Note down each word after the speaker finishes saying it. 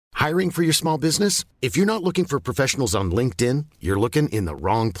Hiring for your small business? If you're not looking for professionals on LinkedIn, you're looking in the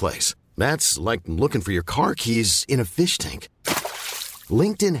wrong place. That's like looking for your car keys in a fish tank.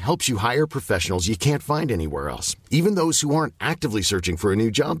 LinkedIn helps you hire professionals you can't find anywhere else, even those who aren't actively searching for a new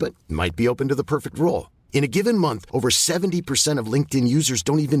job but might be open to the perfect role. In a given month, over 70% of LinkedIn users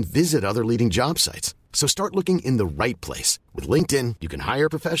don't even visit other leading job sites. So start looking in the right place. With LinkedIn, you can hire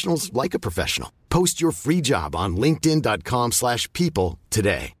professionals like a professional. Post your free job on linkedin.com/people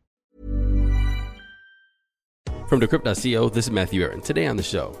today. From Decrypt.co, this is Matthew Aaron. Today on the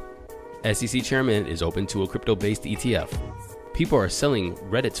show, SEC chairman is open to a crypto-based ETF. People are selling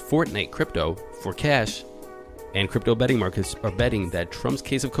Reddit's Fortnite crypto for cash, and crypto betting markets are betting that Trump's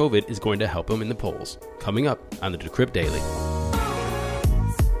case of COVID is going to help him in the polls. Coming up on the Decrypt Daily.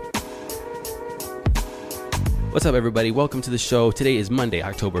 What's up, everybody? Welcome to the show. Today is Monday,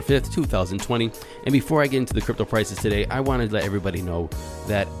 October 5th, 2020. And before I get into the crypto prices today, I wanted to let everybody know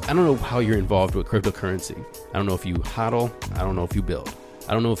that I don't know how you're involved with cryptocurrency. I don't know if you hodl. I don't know if you build.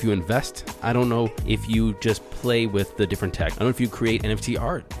 I don't know if you invest. I don't know if you just play with the different tech. I don't know if you create NFT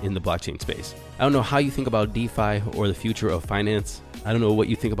art in the blockchain space. I don't know how you think about DeFi or the future of finance. I don't know what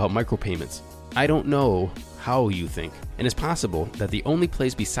you think about micropayments. I don't know how you think. And it's possible that the only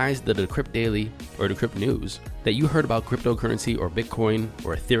place besides the Decrypt Daily or Decrypt News that you heard about cryptocurrency or Bitcoin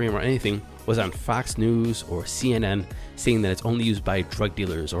or Ethereum or anything was on Fox News or CNN saying that it's only used by drug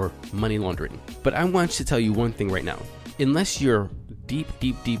dealers or money laundering. But I want to tell you one thing right now. Unless you're deep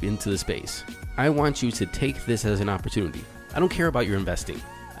into the space, I want you to take this as an opportunity. I don't care about your investing.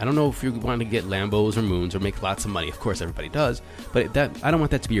 I don't know if you want to get Lambos or moons or make lots of money. Of course, everybody does, but I don't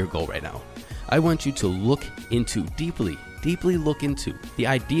want that to be your goal right now. I want you to look into, deeply look into the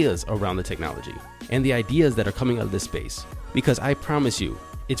ideas around the technology and the ideas that are coming out of this space. Because I promise you,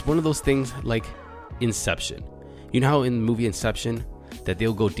 it's one of those things like Inception. You know how in the movie Inception that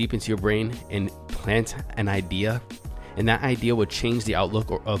they'll go deep into your brain and plant an idea, and that idea would change the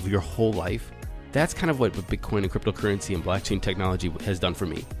outlook of your whole life? That's kind of what Bitcoin and cryptocurrency and blockchain technology has done for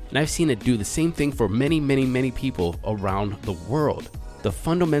me. And I've seen it do the same thing for many people around the world. The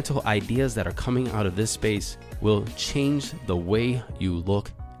fundamental ideas that are coming out of this space will change the way you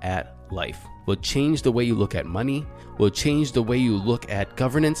look at life, will change the way you look at money, will change the way you look at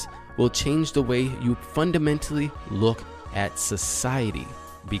governance, will change the way you fundamentally look at society.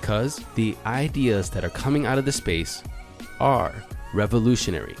 Because the ideas that are coming out of the space are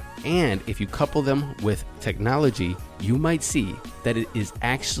revolutionary. And if you couple them with technology, you might see that it is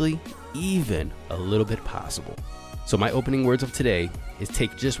actually even a little bit possible. So my opening words of today is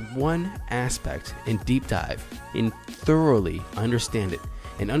take just one aspect and deep dive and thoroughly understand it,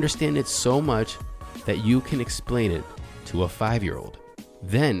 and understand it so much that you can explain it to a 5-year-old.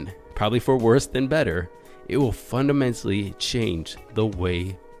 Then, probably for worse than better, it will fundamentally change the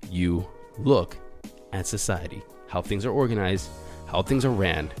way you look at society, how things are organized, how things are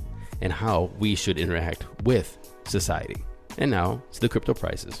ran, and how we should interact with society. And now to the crypto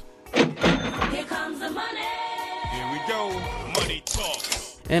prices. Here comes the money. Here we go. Money talk.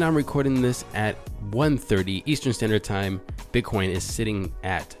 And I'm recording this at 1:30 Eastern Standard Time. Bitcoin is sitting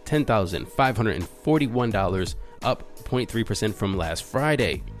at $10,541, up 0.3% from last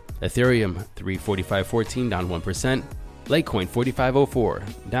Friday. Ethereum 345.14, down 1%. Litecoin 4504,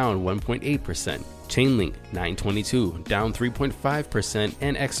 down 1.8%. Chainlink 922, down 3.5%,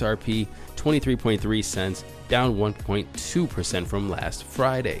 and XRP 23.3 cents, down 1.2% from last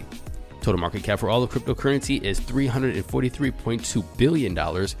Friday. Total market cap for all of cryptocurrency is $343.2 billion,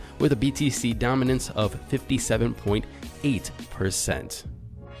 with a BTC dominance of 57.8%.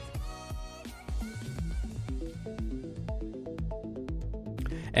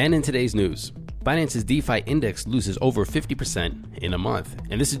 And in today's news, Binance's DeFi index loses over 50% in a month,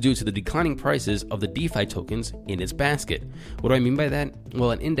 and this is due to the declining prices of the DeFi tokens in its basket. What do I mean by that? Well,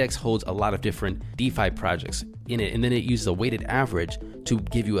 an index holds a lot of different DeFi projects in it, and then it uses a weighted average to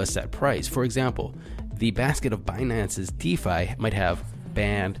give you a set price. For example, the basket of Binance's DeFi might have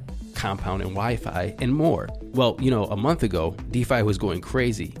Band, Compound, and Wi-Fi, and more. Well, a month ago, DeFi was going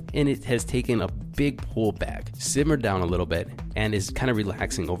crazy, and it has taken a big pullback, simmered down a little bit, and is kind of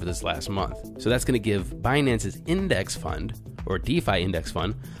relaxing over this last month. So that's going to give Binance's index fund, or DeFi index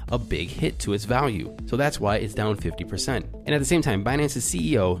fund, a big hit to its value. So that's why it's down 50%. And at the same time, Binance's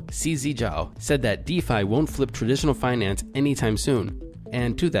CEO, Zhao, said that DeFi won't flip traditional finance anytime soon.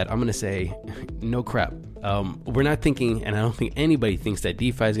 And to that, I'm going to say, no crap. We're not thinking, and I don't think anybody thinks that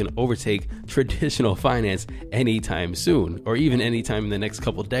DeFi is going to overtake traditional finance anytime soon, or even anytime in the next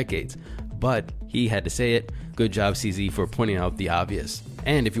couple decades. But he had to say it. Good job, CZ, for pointing out the obvious.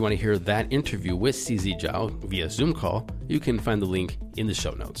 And if you want to hear that interview with CZ Zhao via Zoom call, you can find the link in the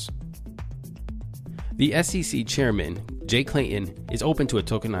show notes. The SEC chairman, Jay Clayton, is open to a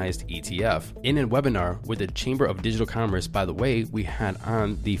tokenized ETF. In a webinar with the Chamber of Digital Commerce, by the way, we had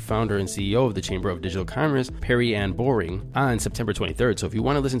on the founder and CEO of the Chamber of Digital Commerce, Perry Ann Boring, on September 23rd. So if you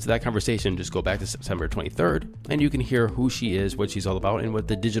want to listen to that conversation, just go back to September 23rd and you can hear who she is, what she's all about, and what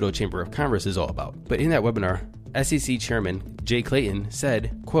the Digital Chamber of Commerce is all about. But in that webinar, SEC Chairman Jay Clayton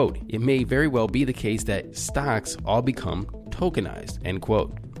said, quote, "It may very well be the case that stocks all become tokenized," end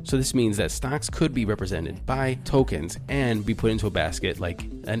quote. So this means that stocks could be represented by tokens and be put into a basket like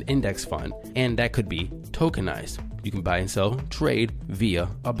an index fund, and that could be tokenized. You can buy and sell, trade via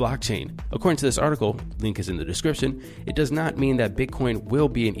a blockchain. According to this article, link is in the description, it does not mean that Bitcoin will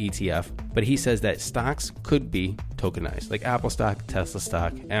be an ETF, but he says that stocks could be tokenized, like Apple stock, Tesla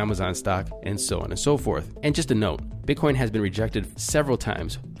stock, Amazon stock, and so on and so forth. And just a note, Bitcoin has been rejected several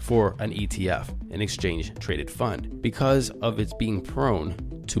times for an ETF, an exchange traded fund, because of its being prone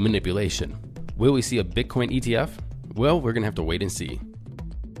to manipulation. Will we see a Bitcoin ETF? Well, we're going to have to wait and see.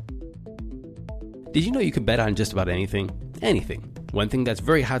 Did you know you could bet on just about anything? Anything. One thing that's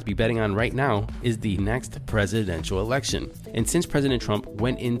very hot to be betting on right now is the next presidential election. And since President Trump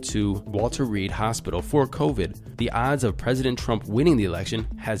went into Walter Reed Hospital for COVID, the odds of President Trump winning the election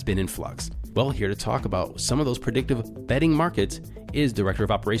has been in flux. Well, here to talk about some of those predictive betting markets is Director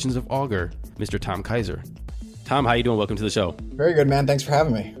of Operations of Augur, Mr. Tom Kaiser. Tom, how you doing? Welcome to the show. Very good, man. Thanks for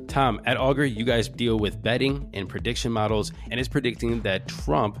having me. Tom, at Augur, you guys deal with betting and prediction models, and it's predicting that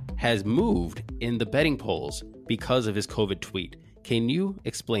Trump has moved in the betting polls because of his COVID tweet. Can you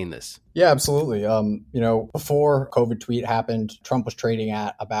explain this? Yeah, absolutely. Before COVID tweet happened, Trump was trading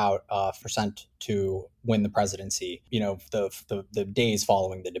at about % to win the presidency, the days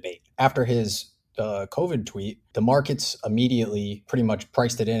following the debate. After his COVID tweet, the markets immediately pretty much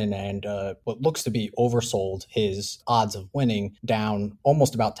priced it in and what looks to be oversold his odds of winning down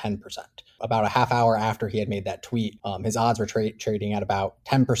almost about 10%. About a half hour after he had made that tweet, his odds were trading at about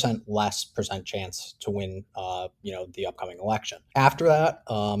 10% less percent chance to win, the upcoming election. After that,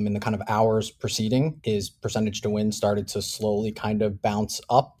 in the kind of hours preceding, his percentage to win started to slowly kind of bounce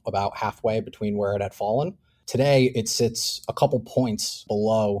up about halfway between where it had fallen. Today, it sits a couple points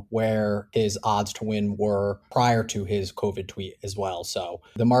below where his odds to win were prior to his COVID tweet as well. So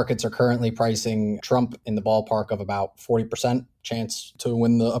the markets are currently pricing Trump in the ballpark of about 40% chance to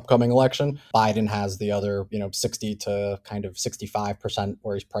win the upcoming election. Biden has the other, 60 to kind of 65%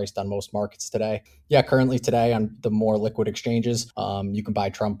 where he's priced on most markets today. Yeah, currently today on the more liquid exchanges, you can buy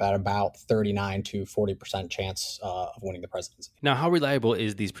Trump at about 39 to 40% chance of winning the presidency. Now, how reliable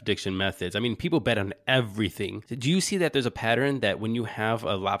is these prediction methods? I mean, people bet on everything. Do you see that there's a pattern that when you have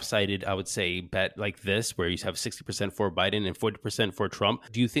a lopsided, I would say, bet like this, where you have 60% for Biden and 40% for Trump,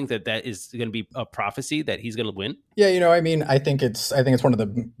 do you think that that is going to be a prophecy that he's going to win? Yeah, I think it's one of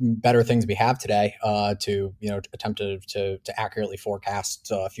the better things we have today to attempt to accurately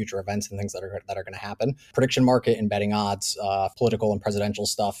forecast future events and things that are going to happen. Prediction market and betting odds, political and presidential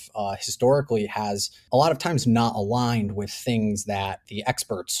stuff historically has a lot of times not aligned with things that the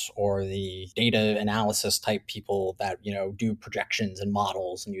experts or the data analysis type people that do projections and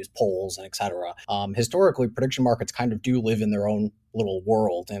models and use polls and et cetera. Historically, prediction markets kind of do live in their own little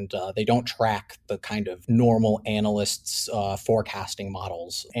world, and they don't track the kind of normal analysts' forecasting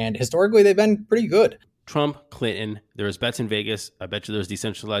models. And historically, they've been pretty good. Trump, Clinton, there was bets in Vegas. I bet you there's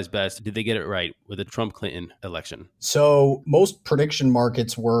decentralized bets. Did they get it right with the Trump-Clinton election? So most prediction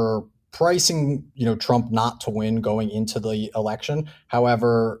markets were pricing, Trump not to win going into the election.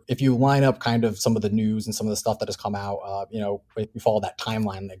 However, if you line up kind of some of the news and some of the stuff that has come out, if you follow that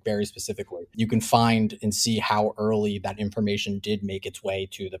timeline like very specifically, you can find and see how early that information did make its way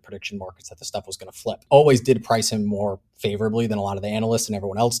to the prediction markets that the stuff was going to flip. Always did price him more favorably than a lot of the analysts and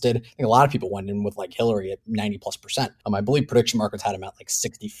everyone else did. I think a lot of people went in with like Hillary at 90+%. I believe prediction markets had him at like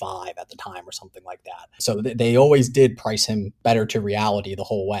 65 at the time or something like that. So they always did price him better to reality the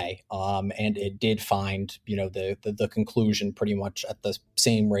whole way. And it did find, the conclusion pretty much at the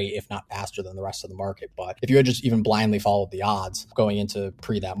same rate, if not faster than the rest of the market. But if you had just even blindly followed the odds going into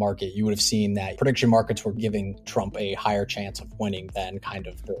that market, you would have seen that prediction markets were giving Trump a higher chance of winning than kind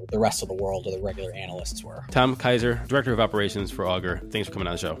of the rest of the world or the regular analysts were. Tom Kaiser, Director of Operations for Augur. Thanks for coming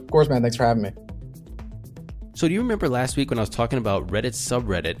on the show. Of course, man. Thanks for having me. So do you remember last week when I was talking about Reddit's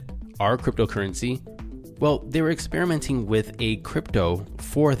subreddit, Our Cryptocurrency? Well, they were experimenting with a crypto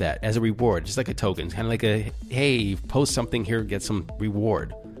for that as a reward, just like a token, kind of like a, hey, post something here, get some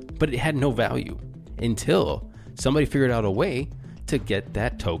reward. But it had no value until somebody figured out a way to get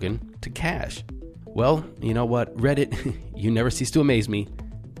that token to cash. Well, you know what? Reddit, you never cease to amaze me.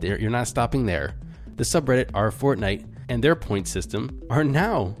 You're not stopping there. The subreddit r Fortnite and their point system are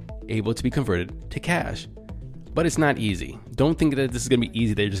now able to be converted to cash. But it's not easy. Don't think that this is going to be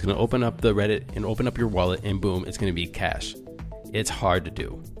easy. They're just going to open up the Reddit and open up your wallet and boom, it's going to be cash. It's hard to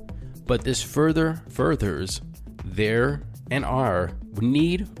do. But this furthers their and our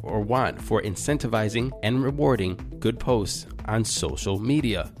need or want for incentivizing and rewarding good posts on social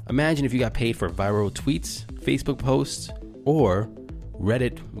media. Imagine if you got paid for viral tweets, Facebook posts, or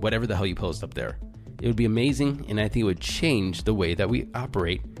Reddit, whatever the hell you post up there. It would be amazing, and I think it would change the way that we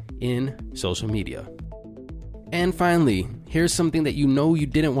operate in social media. And finally, here's something that you know you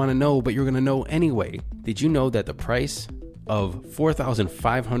didn't want to know, but you're going to know anyway. Did you know that the price of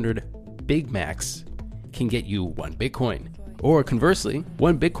 4,500 BigMac's can get you 1 Bitcoin? Or conversely,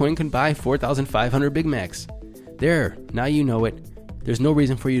 1 Bitcoin can buy 4,500 BigMac's. There, now you know it. There's no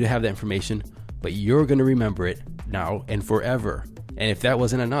reason for you to have that information, but you're going to remember it now and forever. And if that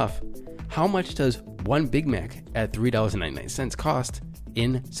wasn't enough, how much does 1 Big Mac at $3.99 cost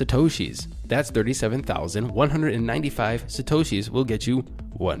in Satoshis? That's 37,195 Satoshis will get you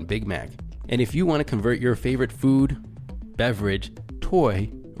 1 Big Mac. And if you want to convert your favorite food, beverage,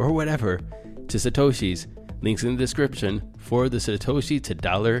 toy, or whatever to Satoshis, links in the description for the Satoshi to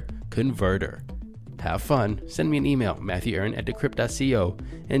dollar converter. Have fun. Send me an email, matthewaaron@decrypt.co,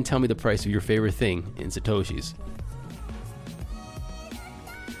 and tell me the price of your favorite thing in Satoshis.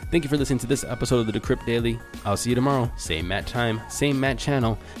 Thank you for listening to this episode of the Decrypt Daily. I'll see you tomorrow. Same Matt time, same Matt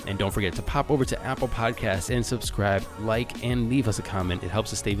channel. And don't forget to pop over to Apple Podcasts and subscribe, like, and leave us a comment. It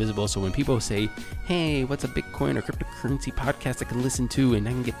helps us stay visible. So when people say, hey, what's a Bitcoin or cryptocurrency podcast I can listen to and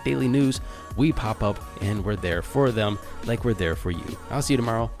I can get daily news, we pop up and we're there for them like we're there for you. I'll see you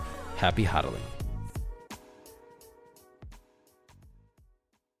tomorrow. Happy hodling.